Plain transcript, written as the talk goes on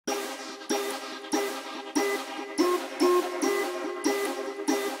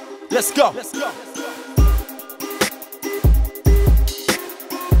Let's go.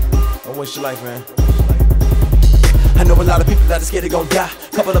 Don't waste your life, man. I know a lot of people that are scared they gon' die.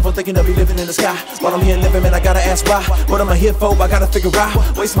 Couple of them thinking they'll be living in the sky. While I'm here living, man, I gotta ask why. What am I here for? I gotta figure out.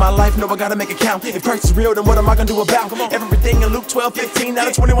 Waste my life, no, I gotta make it count. If Christ is real, then what am I gonna do about everything in Luke 12:15? Out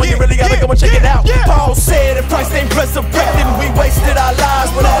of 21, you really gotta go and check it out. Paul said, if Christ ain't resurrected, we wasted our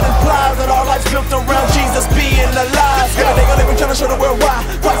lives. But that implies that our life's built around Jesus being alive. Every day I live, trying to show the world why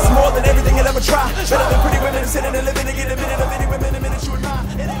Christ is more than everything you'll ever try. Better than pretty women sitting and living to get a minute of any women, a minute you admire.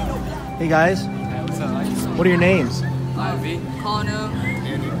 It ain't no lie. Hey guys, What's up, Mike? what are your names? Ivy. Connor.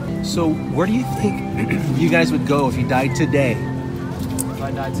 So where do you think you guys would go if you died today? If I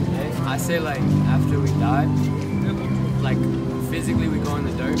died today, I say like after we die, like physically we go in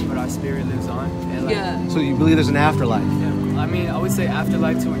the dirt, but our spirit lives on. And like, Yeah. So you believe there's an afterlife? yeah. I mean, I would say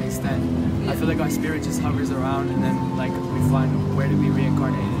afterlife to an extent. I feel like our spirit just hovers around, and then like we find where to be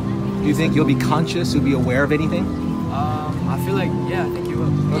reincarnated. Do you think you'll be conscious, you'll be aware of anything? I feel like I think you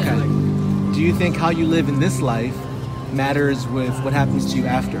will. Okay. I feel like, Do you think how you live in this life matters with what happens to you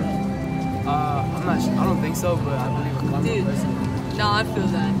after? I'm not sure. I don't think so, but I believe in karma Dude. personally. No, I feel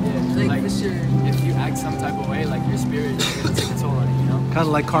that. Yeah, Like, for sure. If you act some type of way, like your spirit is gonna take a toll on it, you know? Kind of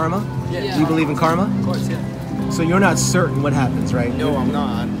like karma? Yeah. Do you believe in karma? Of course, yeah. So you're not certain what happens, right? No, I'm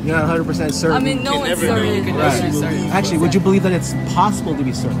not. You're not 100% certain? I mean, no can one's never know. certain. You can Right. never be certain. Actually, would you believe that it's possible to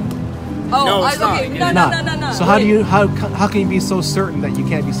be certain? Oh, No, it's not. okay. It's No. So how do you how can you be so certain that you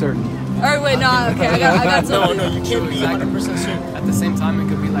can't be certain? All right, wait, no, okay, I got No, something. no, you can't be 100% certain. At the same time, it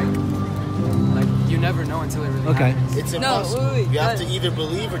could be like you never know until it really Okay. happens. It's No, impossible. wait, You have that- to either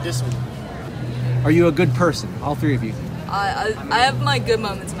believe or disbelieve. Are you a good person? All three of you. I have my good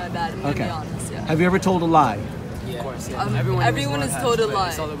moments, my bad. I'm gonna Okay. be honest. Yeah. Have you ever told a lie? Of course, yeah. Everyone in has this world told a but lie.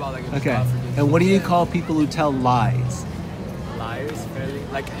 It's all about like if Okay. God forgives And what do you Yeah. call people who tell lies? liars, fairly.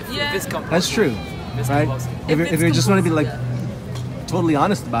 Like Yeah. if it's compulsive. That's true, If it's right? compulsive. If you just want to be like compulsive, totally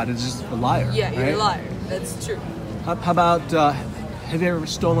honest about it, it's just a liar. yeah, you're right? a liar. That's true. How about have you ever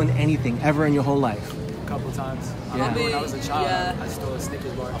stolen anything ever in your whole life? A couple times. I Yeah. remember when I was a child, Yeah. I stole a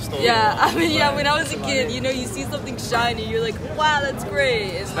Snickers bar. Yeah, I mean, yeah. When I was a kid, you know, you see something shiny, you're like, "Wow, that's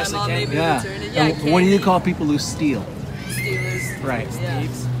great," and Especially my mom candy. made me Yeah. return it. Yeah, And what do you candy. call people who steal? Stealers? Right. Yeah.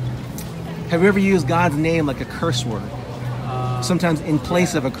 Thieves. Have you ever used God's name like a curse word? Sometimes in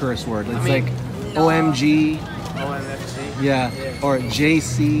place of a curse word. It's mean, like no. OMG, OMFG. yeah, or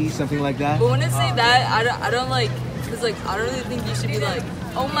JC, something like that. But when I say that, I don't like, cause like I don't really think you should be like,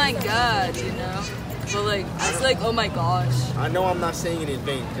 "Oh my God," you know. But like I say like, "Oh my gosh." I know I'm not saying it in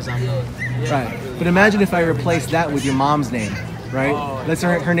vain because I'm Yeah. not. Right. But imagine if I replaced that with your mom's name, right? Oh, Let's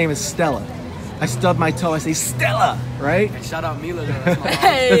say her name is Stella. I stub my toe, I say Stella, right? And shout out Mila though. That's my mom.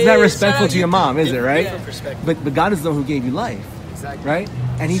 Hey, That's not shout respectful out to your mom, is it, right? Different perspective. But God is the one who gave you life, Exactly. right?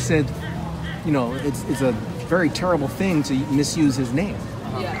 And he said, you know, it's a very terrible thing to misuse his name.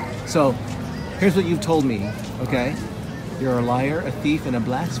 Yeah. So here's what you've told me, okay? You're a liar, a thief, and a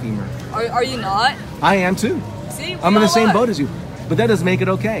blasphemer. Are you not? I am too. See, I'm in the same boat as you. But that doesn't make it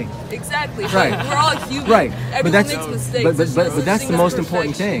okay. Exactly. Right. We're all human. Right. Everyone But that's makes mistakes. but There's no such that's thing the as most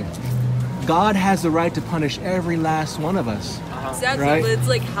important perfection. thing. God has the right to punish every last one of us. Exactly. Right. But it's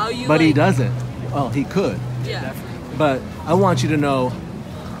like how you. But he like, doesn't. Well, he could. Yeah. But I want you to know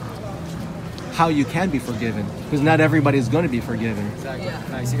how you can be forgiven. Because not everybody is going to be forgiven. Exactly. Yeah.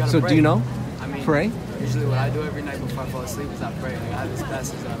 Nice. You gotta So pray. do you know? I mean, Pray? Usually what I do every night before I fall asleep is I pray. Like I have this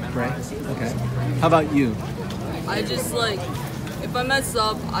passage that I Pray. memorize. Okay. How about you? I just like, if I mess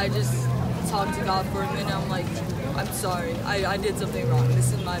up, I just talk to God for a minute. I'm like, I'm sorry. I did something wrong.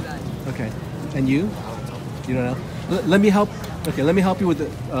 This is my bad. Okay. And you? You don't know? Let me help. Okay, let me help you with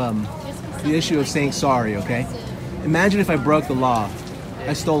the issue of saying sorry, okay? Imagine if I broke the law.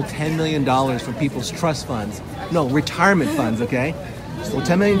 I stole $10 million from people's trust funds. No, retirement funds, okay? Stole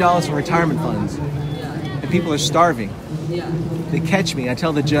 $10 million from retirement funds. Yeah. And people are starving. Yeah. They catch me. I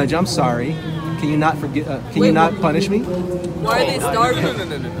tell the judge, I'm sorry. Can you not forget? Can Wait, you not what- punish me? Why are they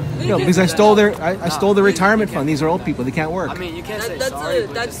starving? No, because I stole their I stole the retirement fund. These are old people. They can't work. I mean, you can't say That's sorry,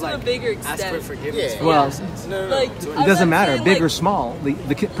 but that's just to a like bigger ask for extent. forgiveness. Yeah. for Well, your sins. Like, It doesn't matter, big or small. The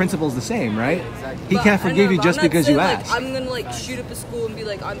principle's the same, right? Exactly. He can't forgive you just because you asked. I'm gonna like shoot up a school and be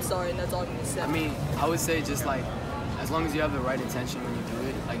like, I'm sorry, and that's all I'm gonna say. I mean, I would say just like, as long as you have the right intention when you do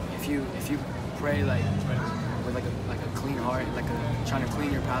it, like if you pray like with like a clean heart, like trying to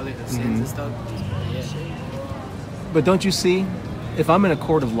clean your palate of sins and stuff. Yeah. But don't you see, if I'm in a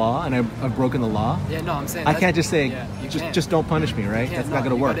court of law and I've broken the law, Yeah, no, I'm saying I that's- can't just say, yeah, you can't. just don't punish me, right? You That's can't, not no,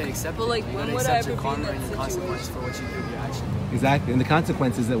 going to work. You gotta accept But, it. like, You when gotta would I accept your ever be in karma that and your consequence situation? for what you do, your action. Exactly. And the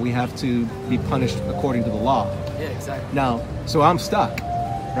consequence is that we have to be punished according to the law. Yeah, exactly. Now, so I'm stuck.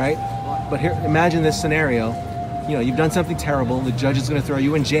 right? But here, imagine this scenario. You know, you've done something terrible. The judge is going to throw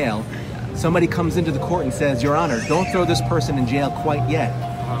you in jail. Somebody comes into the court and says, Your Honor, don't throw this person in jail quite yet,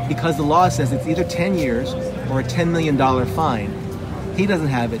 because the law says it's either 10 years or a $10 million fine. He doesn't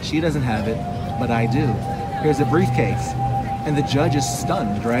have it, she doesn't have it, but I do. Here's a briefcase. And the judge is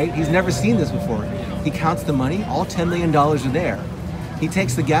stunned, right? He's never seen this before. He counts the money, all $10 million are there. He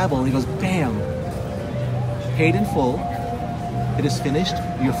takes the gavel and he goes, bam, paid in full, it is finished,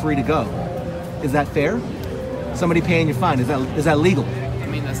 you're free to go. Is that fair? Somebody paying your fine, is that legal? I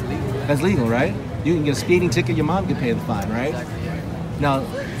mean, that's legal. That's legal, right? You can get a speeding ticket, your mom can pay the fine, right? Exactly, yeah. Now,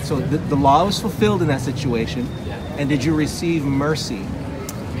 so the law was fulfilled in that situation, Yeah. and did you receive mercy?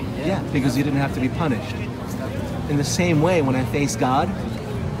 I mean, Yeah, because you didn't have to be punished. In the same way, when I face God,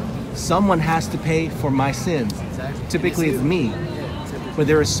 someone has to pay for my sins. Exactly. Typically, it's me, Yeah, typically. but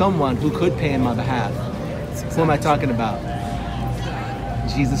there is someone who could pay in my behalf. Who am I talking about?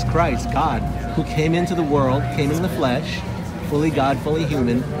 Jesus Christ, God, who came into the world, came in the flesh, fully God, fully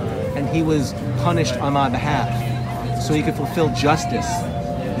human, and he was punished on my behalf so he could fulfill justice.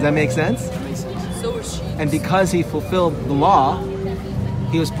 Does that make sense? That makes sense. So was she. And because he fulfilled the law,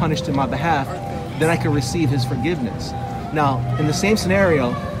 he was punished in my behalf, then I could receive his forgiveness. Now, in the same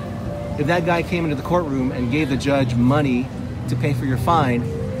scenario, if that guy came into the courtroom and gave the judge money to pay for your fine,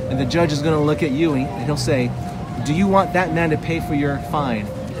 and the judge is going to look at you and he'll say, do you want that man to pay for your fine?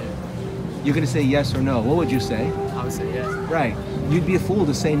 You're going to say yes or no. What would you say? I would say yes. Right. You'd be a fool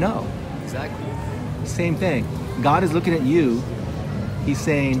to say no. Exactly. Same thing. God is looking at you. He's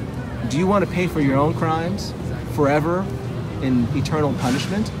saying, do you want to pay for your own crimes forever in eternal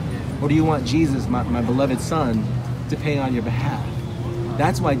punishment? Or do you want Jesus, my beloved son, to pay on your behalf?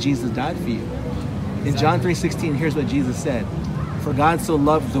 That's why Jesus died for you. In John 3:16, here's what Jesus said. For God so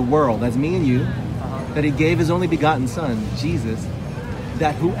loved the world, that's me and you, that he gave his only begotten son, Jesus,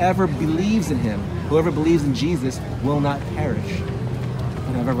 that whoever believes in him, whoever believes in Jesus, will not perish,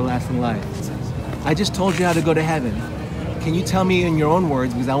 but have everlasting life. I just told you how to go to heaven. Can you tell me in your own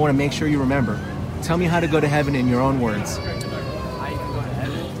words, because I want to make sure you remember. Tell me how to go to heaven in your own words. How you can go to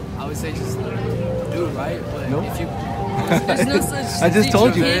heaven? I would say just do it right, but Nope. if you There's no such I just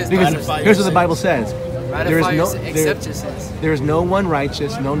told you, teaching. because Ratify here's your what the Bible says. ratify your sin, accept your sins. There is no one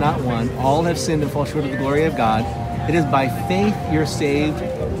righteous, no, not one. All have sinned and fall short of the glory of God. It is by faith you're saved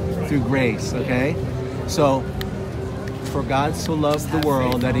through grace, okay? So, for God so loved the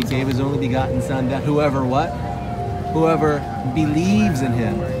world that he gave his only begotten son, that whoever what? Whoever believes in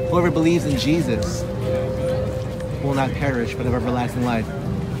him, whoever believes in Jesus will not perish but have everlasting life.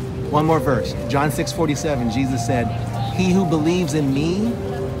 One more verse. John 6:47, Jesus said, he who believes in me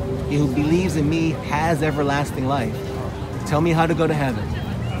has everlasting life. Tell me how to go to heaven.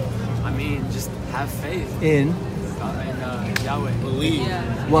 I mean, just have faith In, God, in Yahweh. Believe.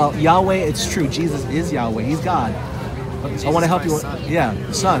 Yeah. well, Yahweh, it's true. Jesus is Yahweh. He's God. I want to help you. Christ's son. Yeah,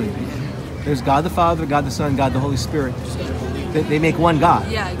 the Son. There's God the Father, God the Son, God the Holy Spirit. They make one God,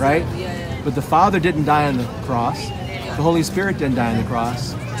 Yeah, exactly. right? Yeah, yeah. But the Father didn't die on the cross. The Holy Spirit didn't die on the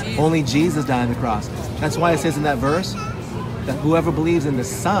cross. Only Jesus died on the cross. That's why it says in that verse that whoever believes in the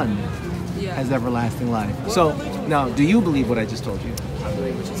Son Yeah. has everlasting life. So, now, do you believe what I just told you? I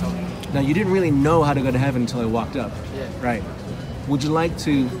believe what you told me. Now, you didn't really know how to go to heaven until I walked up. Yeah. Right. Would you like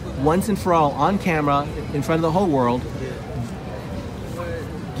to, once and for all, on camera, in front of the whole world,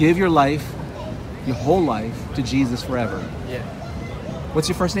 give your life, your whole life, to Jesus forever? Yeah. What's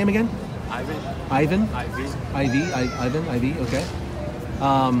your first name again? Ivan. Ivan? Ivy. Ivan? Ivy? Okay.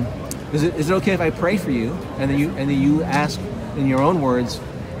 Is it okay if I pray for you, and then you ask in your own words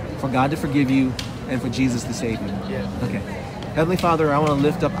for God to forgive you and for Jesus to save you? Yeah. Okay. Heavenly Father, I want to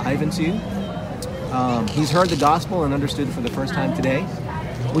lift up Ivan to you. He's heard the gospel and understood it for the first time today.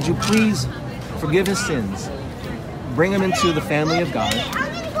 Would you please forgive his sins, bring him into the family of God,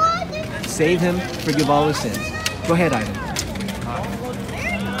 save him, forgive all his sins. Go ahead, Ivan.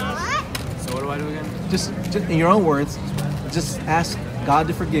 So what do I do again? Just in your own words, just ask God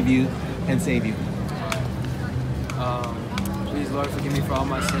to forgive you and save you. Please, Lord, forgive me for all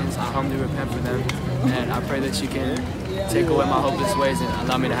my sins. I humbly repent for them. And I pray that you can take away my hopeless ways and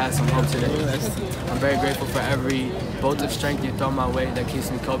allow me to have some hope today. I'm very grateful for every bolt of strength you throw my way that keeps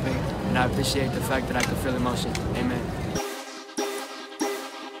me coping. And I appreciate the fact that I can feel emotion. Amen.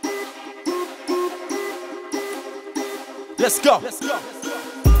 Let's go.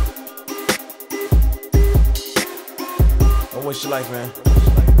 Don't waste your life, man.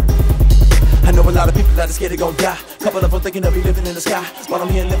 I know a lot of people that are scared they gon' die. Couple of them thinking they'll be living in the sky. While I'm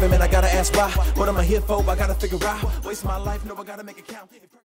here living, man, I gotta ask why. What am I here for? I gotta figure out. Waste my life, no, I gotta make it count.